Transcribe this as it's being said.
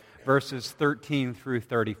verses 13 through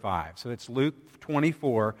 35. So it's Luke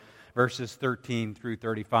 24, verses 13 through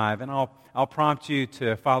 35. And I'll prompt you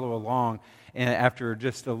to follow along after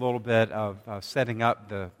just a little bit of setting up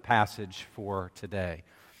the passage for today.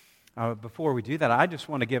 Before we do that, I just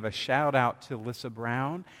want to give a shout out to Lissa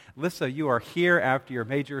Brown. Lissa, you are here after your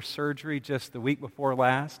major surgery just the week before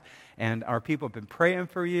last, and our people have been praying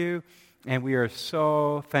for you, and we are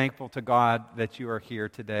so thankful to God that you are here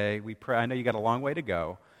today. We pray. I know you got a long way to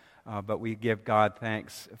go, but we give God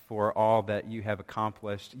thanks for all that you have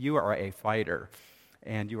accomplished. You are a fighter,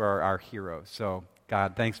 and you are our hero. So,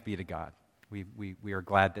 God, thanks be to God. We are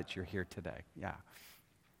glad that you're here today. Yeah.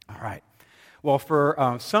 All right. Well,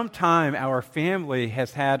 for some time, our family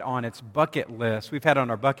has had on its bucket list, we've had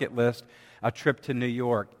on our bucket list a trip to New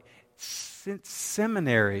York. Since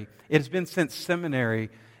seminary, it has been since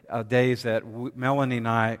seminary days that Melanie and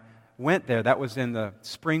I went there. That was in the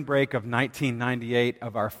spring break of 1998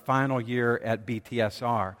 of our final year at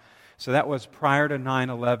BTSR. So that was prior to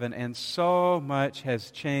 9/11, and so much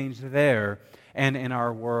has changed there and in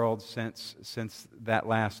our world since that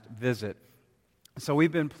last visit. So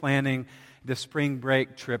we've been planning the spring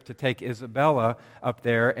break trip to take Isabella up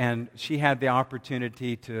there, and she had the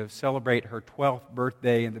opportunity to celebrate her 12th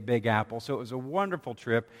birthday in the Big Apple. So it was a wonderful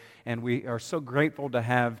trip, and we are so grateful to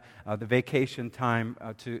have the vacation time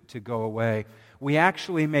to go away. We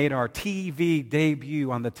actually made our TV debut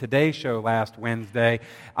on the Today Show last Wednesday.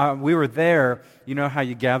 We were there. You know how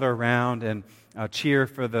you gather around and cheer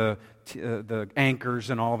for the anchors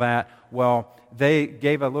and all that? Well, they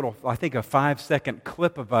gave a little, I think a 5-second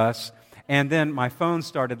clip of us. And then my phone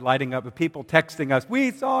started lighting up with people texting us,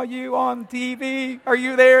 "We saw you on TV. Are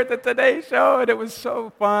you there at the Today Show?" And it was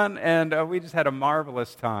so fun. And we just had a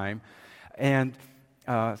marvelous time and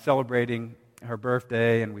celebrating her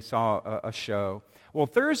birthday. And we saw a show. Well,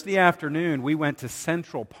 Thursday afternoon, we went to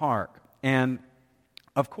Central Park. And,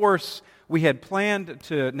 of course, we had planned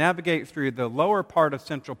to navigate through the lower part of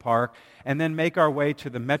Central Park and then make our way to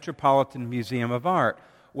the Metropolitan Museum of Art.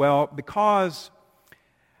 Well, because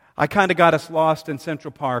I kind of got us lost in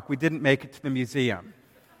Central Park, we didn't make it to the museum.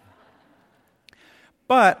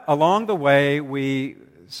 But along the way, we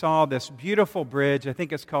saw this beautiful bridge. I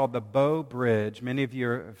think it's called the Bow Bridge. Many of you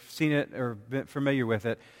have seen it or been familiar with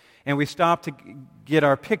it. And we stopped to get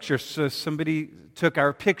our picture. So somebody took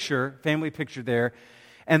our picture, family picture there.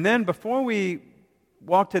 And then before we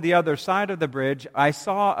walked to the other side of the bridge, I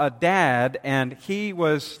saw a dad, and he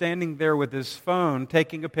was standing there with his phone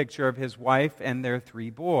taking a picture of his wife and their 3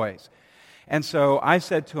 boys. And so I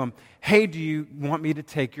said to him, "Hey, do you want me to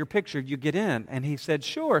take your picture? You get in." And he said,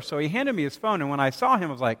 "Sure." So he handed me his phone, and when I saw him,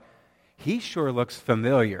 I was like, he sure looks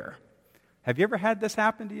familiar. Have you ever had this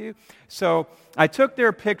happen to you? So I took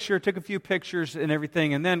their picture, took a few pictures and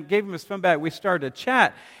everything, and then gave him his phone back. We started to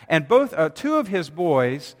chat, and both 2 of his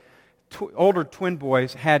boys, older twin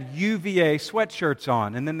boys, had UVA sweatshirts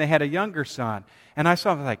on, and then they had a younger son. And I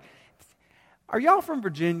saw him like, "Are y'all from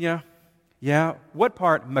Virginia?" "Yeah." "What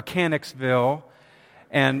part?" "Mechanicsville."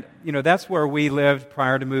 And, that's where we lived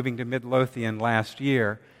prior to moving to Midlothian last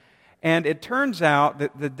year. And it turns out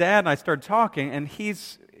that the dad and I started talking, and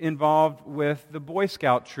he's involved with the Boy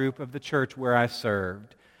Scout troop of the church where I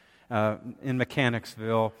served in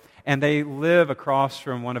Mechanicsville. And they live across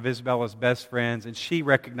from one of Isabella's best friends, and she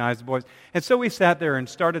recognized the boys. And so we sat there and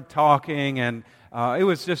started talking, and it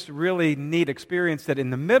was just a really neat experience that in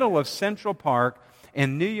the middle of Central Park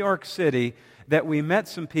in New York City, that we met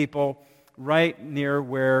some people right near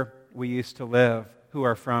where we used to live who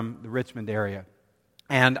are from the Richmond area.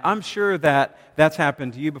 And I'm sure that that's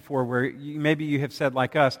happened to you before, where maybe you have said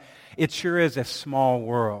like us, it sure is a small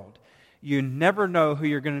world. You never know who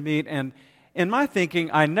you're going to meet. And in my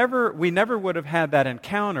thinking, we never would have had that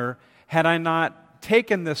encounter had I not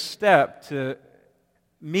taken this step to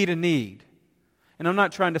meet a need. And I'm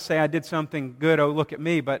not trying to say I did something good, oh, look at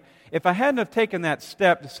me, but if I hadn't have taken that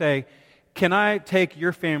step to say, "Can I take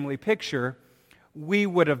your family picture?" we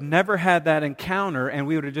would have never had that encounter, and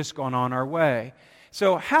we would have just gone on our way.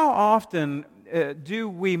 So how often do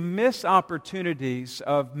we miss opportunities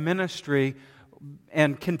of ministry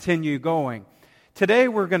and continue going? Today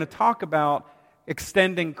we're going to talk about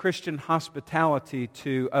extending Christian hospitality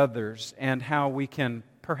to others and how we can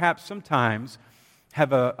perhaps sometimes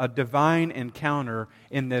have a divine encounter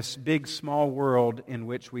in this big, small world in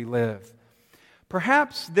which we live.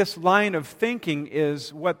 Perhaps this line of thinking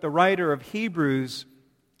is what the writer of Hebrews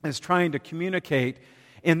is trying to communicate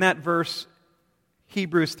in that verse,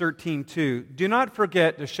 Hebrews 13:2. "Do not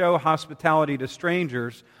forget to show hospitality to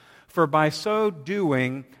strangers, for by so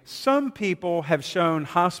doing, some people have shown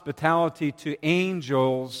hospitality to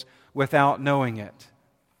angels without knowing it."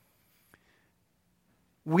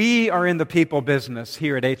 We are in the people business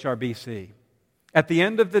here at HRBC. At the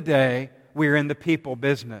end of the day, we are in the people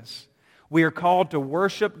business. We are called to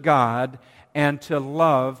worship God and to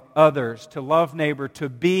love others, to love neighbor, to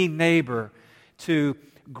be neighbor, to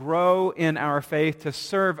grow in our faith, to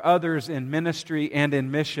serve others in ministry and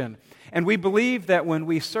in mission. And we believe that when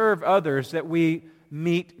we serve others, that we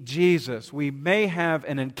meet Jesus. We may have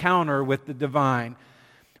an encounter with the divine.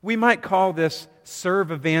 We might call this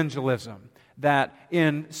serve evangelism, that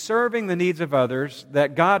in serving the needs of others,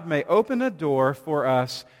 that God may open a door for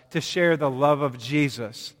us to share the love of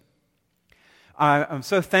Jesus. I'm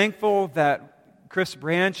so thankful that Chris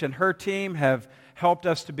Branch and her team have helped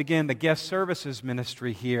us to begin the guest services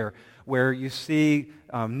ministry here, where you see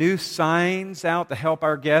new signs out to help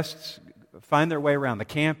our guests find their way around the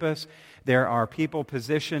campus. There are people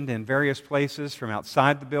positioned in various places from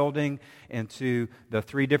outside the building into the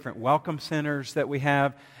 3 different welcome centers that we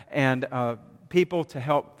have, and people to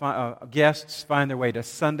help guests find their way to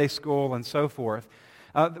Sunday school and so forth.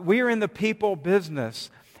 We are in the people business.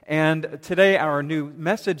 And today our new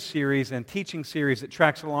message series and teaching series that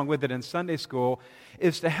tracks along with it in Sunday school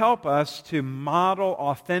is to help us to model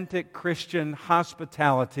authentic Christian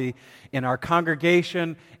hospitality in our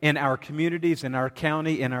congregation, in our communities, in our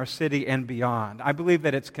county, in our city, and beyond. I believe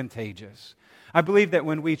that it's contagious. I believe that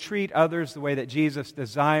when we treat others the way that Jesus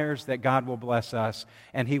desires, that God will bless us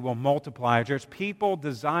and He will multiply our church. People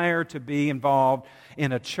desire to be involved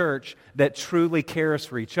in a church that truly cares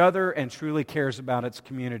for each other and truly cares about its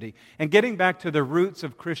community. And getting back to the roots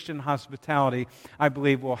of Christian hospitality, I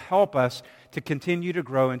believe will help us to continue to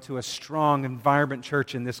grow into a strong and vibrant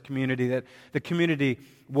church in this community, that the community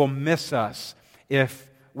will miss us if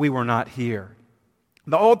we were not here.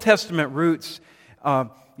 The Old Testament roots,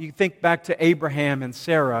 you think back to Abraham and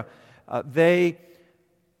Sarah, they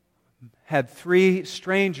had 3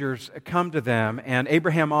 strangers come to them, and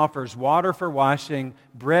Abraham offers water for washing,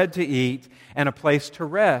 bread to eat, and a place to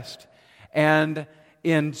rest. And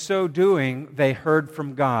in so doing, they heard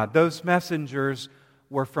from God. Those messengers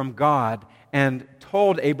were from God and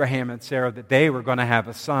told Abraham and Sarah that they were going to have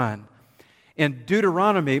a son. In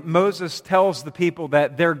Deuteronomy, Moses tells the people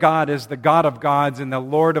that their God is the God of gods and the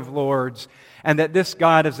Lord of lords, and that this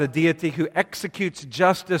God is a deity who executes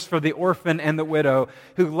justice for the orphan and the widow,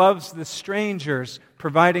 who loves the strangers,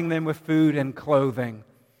 providing them with food and clothing.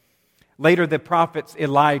 Later, the prophets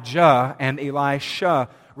Elijah and Elisha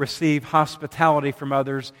receive hospitality from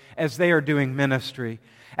others as they are doing ministry.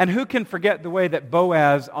 And who can forget the way that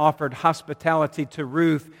Boaz offered hospitality to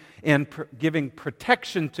Ruth in giving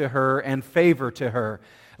protection to her and favor to her?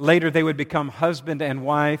 Later, they would become husband and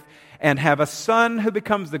wife and have a son who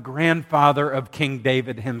becomes the grandfather of King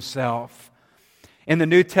David himself. In the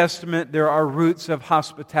New Testament, there are roots of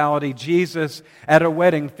hospitality. Jesus, at a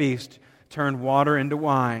wedding feast, turned water into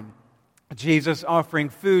wine. Jesus offering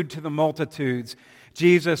food to the multitudes.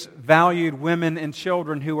 Jesus valued women and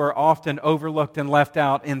children who are often overlooked and left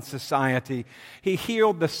out in society. He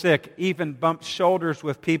healed the sick, even bumped shoulders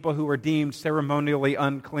with people who were deemed ceremonially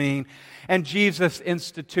unclean. And Jesus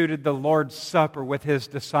instituted the Lord's Supper with His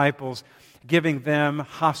disciples, giving them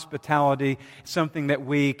hospitality, something that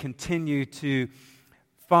we continue to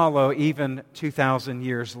follow even 2,000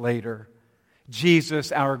 years later.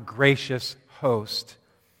 Jesus, our gracious host.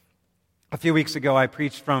 A few weeks ago, I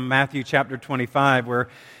preached from Matthew chapter 25, where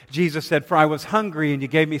Jesus said, "For I was hungry, and you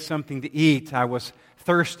gave me something to eat. I was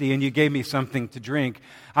thirsty, and you gave me something to drink.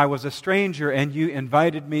 I was a stranger, and you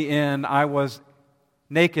invited me in. I was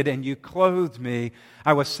naked, and you clothed me.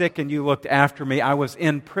 I was sick, and you looked after me. I was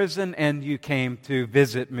in prison, and you came to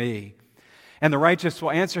visit me." And the righteous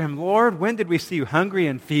will answer him, "Lord, when did we see you hungry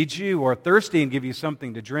and feed you, or thirsty and give you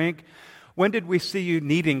something to drink? When did we see you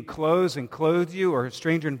needing clothes and clothe you, or a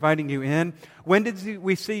stranger inviting you in? When did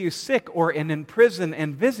we see you sick or in prison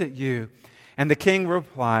and visit you?" And the king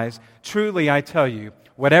replies, "Truly I tell you,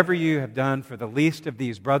 whatever you have done for the least of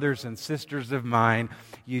these brothers and sisters of mine,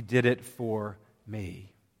 you did it for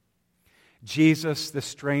me." Jesus, the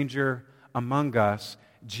stranger among us,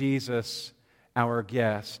 Jesus, our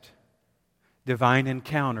guest. Divine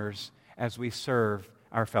encounters as we serve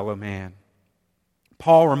our fellow man.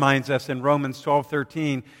 Paul reminds us in Romans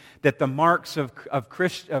 12:13 that the marks of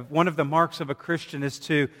one of the marks of a Christian is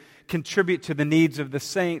to contribute to the needs of the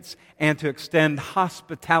saints and to extend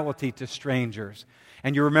hospitality to strangers.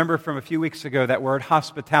 And you remember from a few weeks ago that word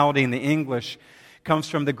hospitality in the English comes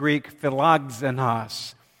from the Greek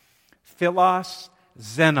philoxenos. Philoxenos,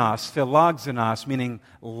 meaning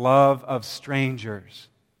love of strangers.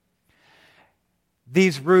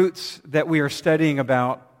 These roots that we are studying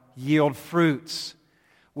about yield fruits.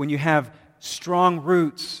 When you have strong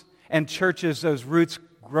roots and churches, those roots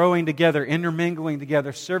growing together, intermingling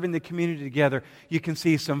together, serving the community together, you can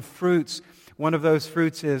see some fruits. One of those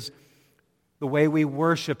fruits is the way we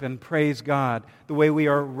worship and praise God, the way we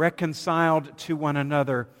are reconciled to one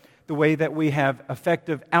another, the way that we have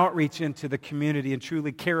effective outreach into the community and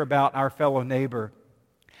truly care about our fellow neighbor,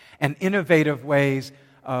 and innovative ways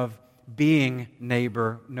of being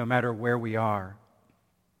neighbor no matter where we are.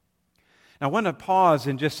 Now, I want to pause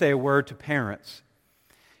and just say a word to parents.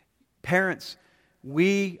 Parents,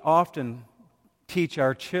 we often teach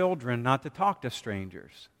our children not to talk to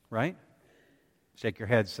strangers, right? Shake your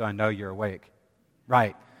head so I know you're awake.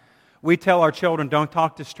 Right. We tell our children, don't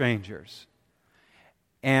talk to strangers.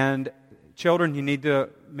 And children, you need to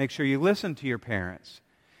make sure you listen to your parents.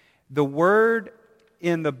 The word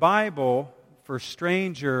in the Bible for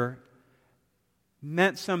stranger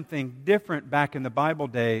meant something different back in the Bible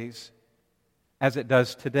days as it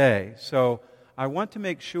does today. So I want to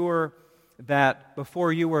make sure that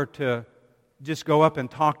before you were to just go up and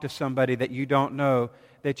talk to somebody that you don't know,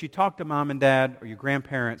 that you talk to mom and dad or your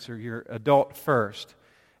grandparents or your adult first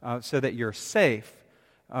so that you're safe.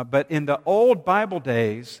 But in the old Bible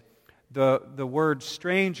days, the word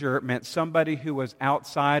stranger meant somebody who was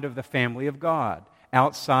outside of the family of God,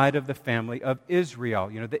 outside of the family of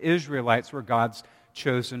Israel. You know, the Israelites were God's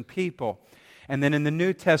chosen people. And then in the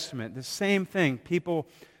New Testament, the same thing. People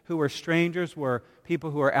who were strangers were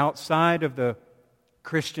people who were outside of the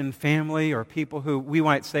Christian family, or people who we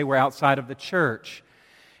might say were outside of the church.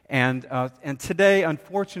 And today,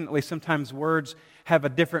 unfortunately, sometimes words have a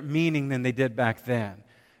different meaning than they did back then.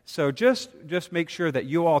 So just make sure that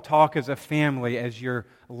you all talk as a family as you're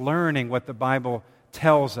learning what the Bible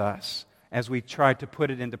tells us as we try to put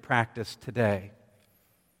it into practice today.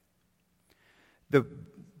 The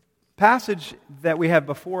passage that we have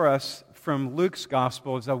before us from Luke's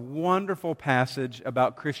Gospel is a wonderful passage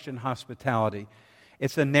about Christian hospitality.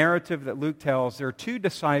 It's a narrative that Luke tells. There are two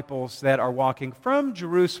disciples that are walking from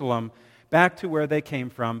Jerusalem back to where they came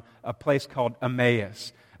from, a place called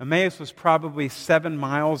Emmaus. Emmaus was probably 7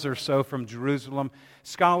 miles or so from Jerusalem.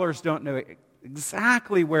 Scholars don't know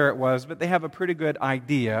exactly where it was, but they have a pretty good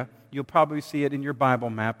idea. You'll probably see it in your Bible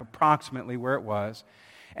map, approximately where it was.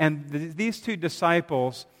 And these two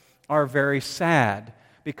disciples are very sad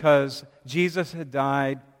because Jesus had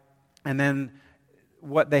died, and then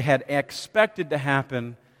what they had expected to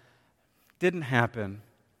happen didn't happen.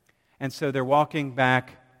 And so they're walking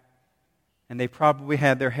back, and they probably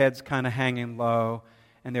had their heads kind of hanging low,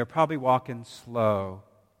 and they're probably walking slow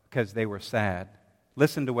because they were sad.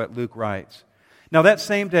 Listen to what Luke writes. Now that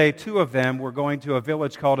same day, 2 of them were going to a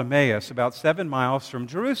village called Emmaus, about 7 miles from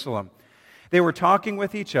Jerusalem. They were talking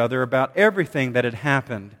with each other about everything that had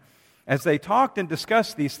happened. As they talked and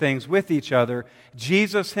discussed these things with each other,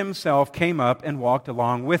 Jesus himself came up and walked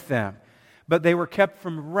along with them. But they were kept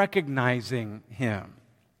from recognizing him.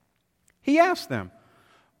 He asked them,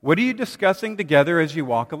 "What are you discussing together as you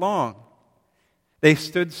walk along?" They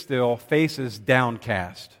stood still, faces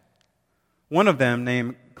downcast. One of them,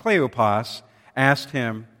 named Cleopas, asked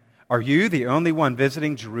him, "Are you the only one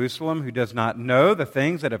visiting Jerusalem who does not know the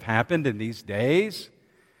things that have happened in these days?"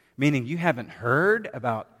 Meaning, you haven't heard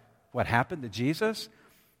about what happened to Jesus?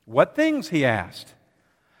 "What things?" he asked.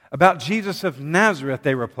 "About Jesus of Nazareth,"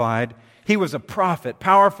 they replied. "He was a prophet,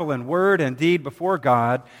 powerful in word and deed before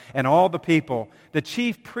God and all the people. The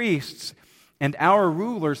chief priests and our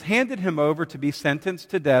rulers handed him over to be sentenced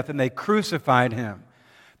to death, and they crucified him.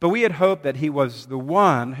 But we had hoped that he was the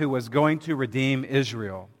one who was going to redeem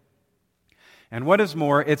Israel. And what is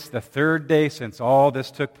more, it's the 3rd day since all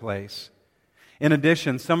this took place. In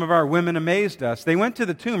addition, some of our women amazed us. They went to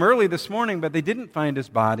the tomb early this morning, but they didn't find his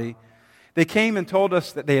body. They came and told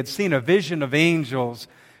us that they had seen a vision of angels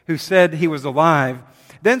who said he was alive.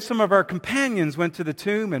 Then some of our companions went to the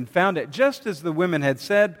tomb and found it just as the women had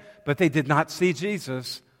said, but they did not see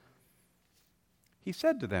Jesus." He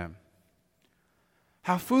said to them,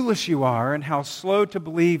 "How foolish you are, and how slow to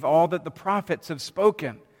believe all that the prophets have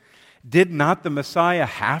spoken. Did not the Messiah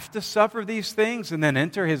have to suffer these things and then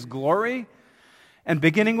enter his glory?" And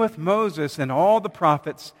beginning with Moses and all the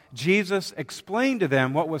prophets, Jesus explained to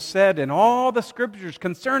them what was said in all the scriptures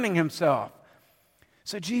concerning himself.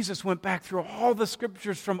 So Jesus went back through all the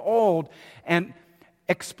scriptures from old and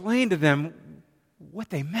explained to them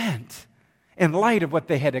what they meant in light of what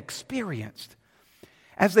they had experienced.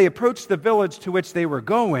 As they approached the village to which they were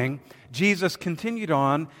going, Jesus continued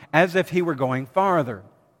on as if he were going farther.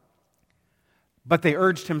 But they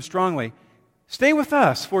urged him strongly, "Stay with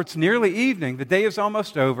us, for it's nearly evening. The day is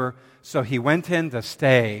almost over." So he went in to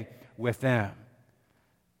stay with them.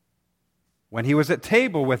 When he was at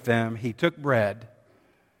table with them, he took bread,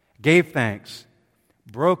 gave thanks,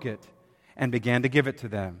 broke it, and began to give it to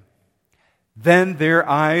them. Then their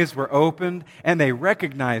eyes were opened, and they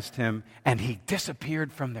recognized him, and he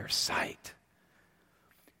disappeared from their sight.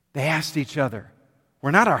 They asked each other,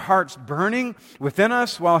 "Were not our hearts burning within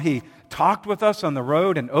us while he talked with us on the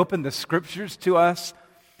road and opened the Scriptures to us?"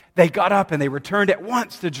 They got up and they returned at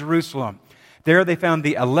once to Jerusalem. There they found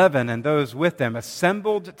the 11 and those with them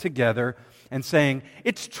assembled together and saying,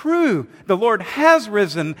 "It's true, the Lord has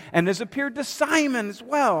risen and has appeared to Simon as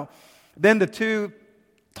well." Then the two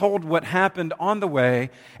told what happened on the way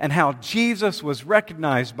and how Jesus was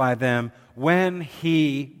recognized by them when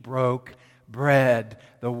he broke bread.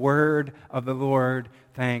 The word of the Lord.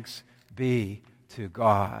 Thanks be to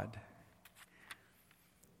God.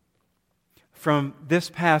 From this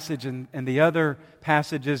passage and the other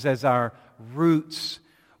passages as our roots,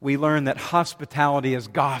 we learn that hospitality is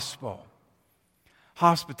gospel.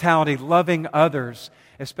 Hospitality, loving others,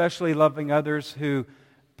 especially loving others who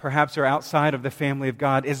perhaps are outside of the family of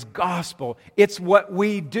God, is gospel. It's what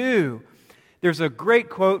we do. There's a great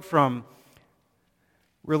quote from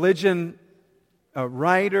religion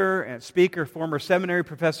writer and speaker, former seminary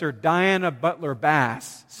professor Diana Butler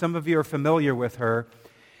Bass. Some of you are familiar with her.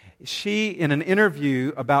 She, in an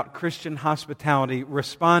interview about Christian hospitality,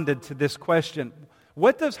 responded to this question: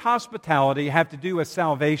 what does hospitality have to do with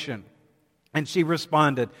salvation? And she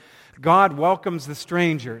responded, God welcomes the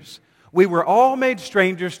strangers. We were all made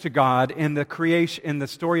strangers to God in the creation, in the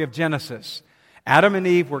story of Genesis. Adam and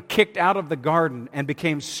Eve were kicked out of the garden and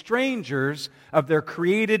became strangers of their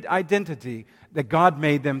created identity that God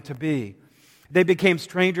made them to be. They became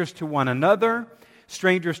strangers to one another,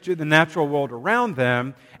 strangers to the natural world around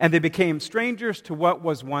them, and they became strangers to what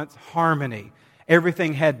was once harmony.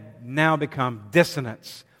 Everything had now become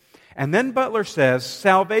dissonance. And then Butler says,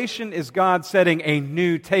 salvation is God setting a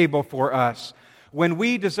new table for us. When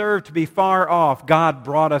we deserved to be far off, God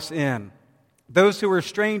brought us in. Those who were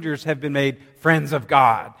strangers have been made friends of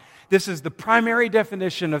God. This is the primary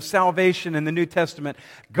definition of salvation in the New Testament.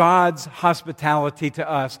 God's hospitality to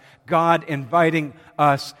us. God inviting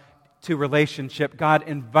us to relationship. God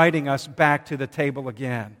inviting us back to the table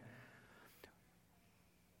again.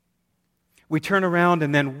 We turn around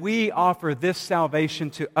and then we offer this salvation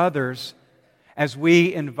to others as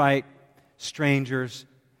we invite strangers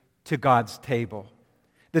to God's table.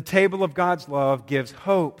 The table of God's love gives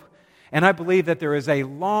hope. And I believe that there is a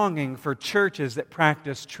longing for churches that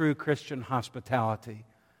practice true Christian hospitality.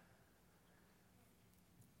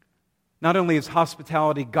 Not only is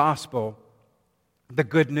hospitality gospel, the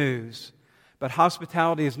good news, but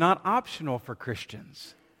hospitality is not optional for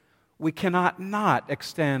Christians. We cannot not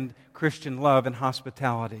extend Christian love and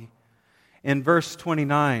hospitality. In verse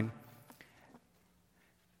 29,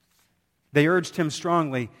 they urged him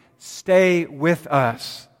strongly, stay with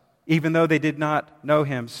us. Even though they did not know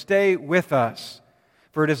him, stay with us,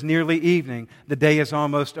 for it is nearly evening. The day is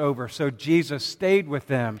almost over. So Jesus stayed with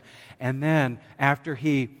them. And then, after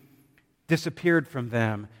he disappeared from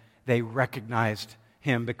them, they recognized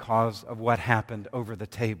him because of what happened over the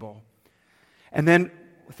table. And then,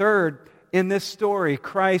 third, in this story,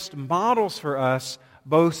 Christ models for us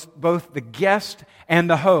both the guest and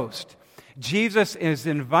the host. Jesus is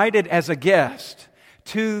invited as a guest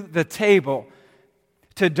to the table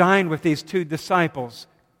to dine with these two disciples,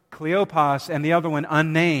 Cleopas and the other one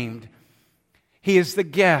unnamed. He is the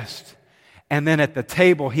guest. And then at the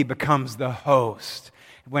table, he becomes the host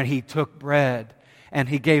when he took bread and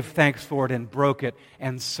he gave thanks for it and broke it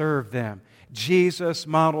and served them. Jesus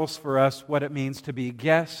models for us what it means to be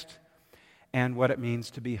guest and what it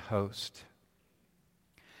means to be host.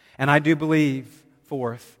 And I do believe,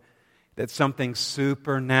 fourth, that something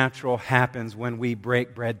supernatural happens when we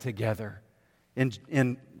break bread together.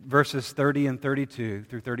 In verses 30 and 32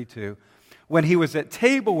 through 32, when he was at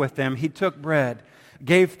table with them, he took bread,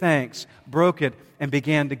 gave thanks, broke it, and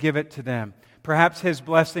began to give it to them. Perhaps his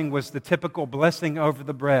blessing was the typical blessing over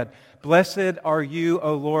the bread. Blessed are you,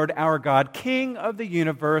 O Lord our God, King of the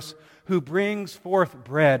universe, who brings forth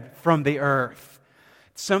bread from the earth.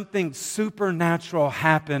 Something supernatural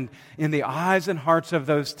happened in the eyes and hearts of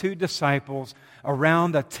those two disciples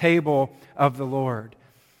around the table of the Lord.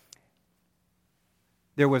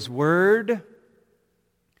 There was word,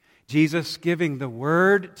 Jesus giving the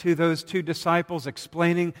word to those two disciples,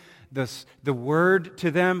 explaining the word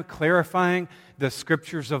to them, clarifying the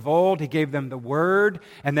scriptures of old. He gave them the word,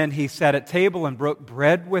 and then he sat at table and broke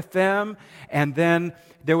bread with them. And then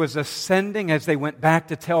there was a sending as they went back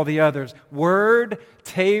to tell the others. Word,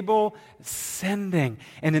 table, sending.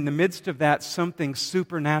 And in the midst of that, something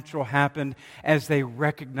supernatural happened as they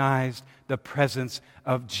recognized the presence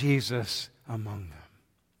of Jesus among them.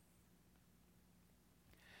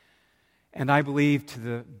 And I believe to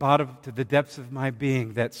the bottom, to the depths of my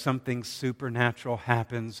being, that something supernatural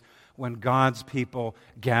happens when God's people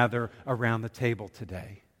gather around the table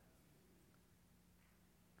today.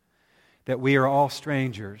 That we are all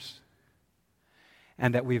strangers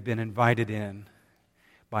and that we've been invited in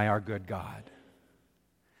by our good God,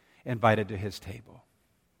 invited to His table.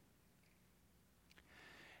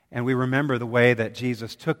 And we remember the way that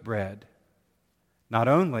Jesus took bread, not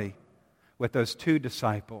only with those 2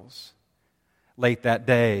 disciples late that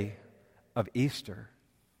day of Easter,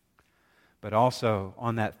 but also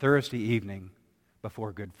on that Thursday evening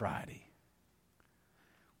before Good Friday,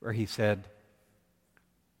 where He said,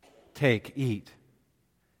 "Take, eat,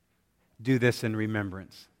 do this in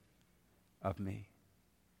remembrance of me."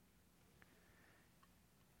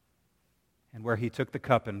 And where He took the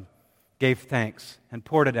cup and gave thanks and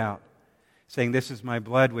poured it out, saying, "This is my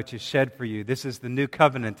blood which is shed for you. This is the new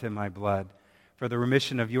covenant in my blood for the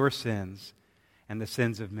remission of your sins and the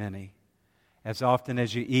sins of many. As often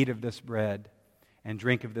as you eat of this bread and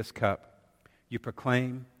drink of this cup, you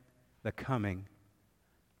proclaim the coming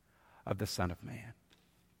of the Son of Man."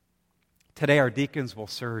 Today our deacons will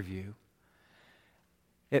serve you.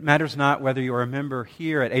 It matters not whether you are a member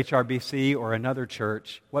here at HRBC or another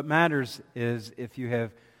church. What matters is if you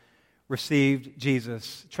have received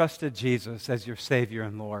Jesus, trusted Jesus as your Savior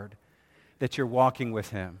and Lord, that you're walking with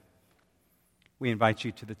Him. We invite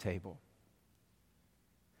you to the table.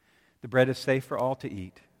 The bread is safe for all to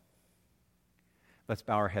eat. Let's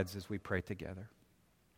bow our heads as we pray together.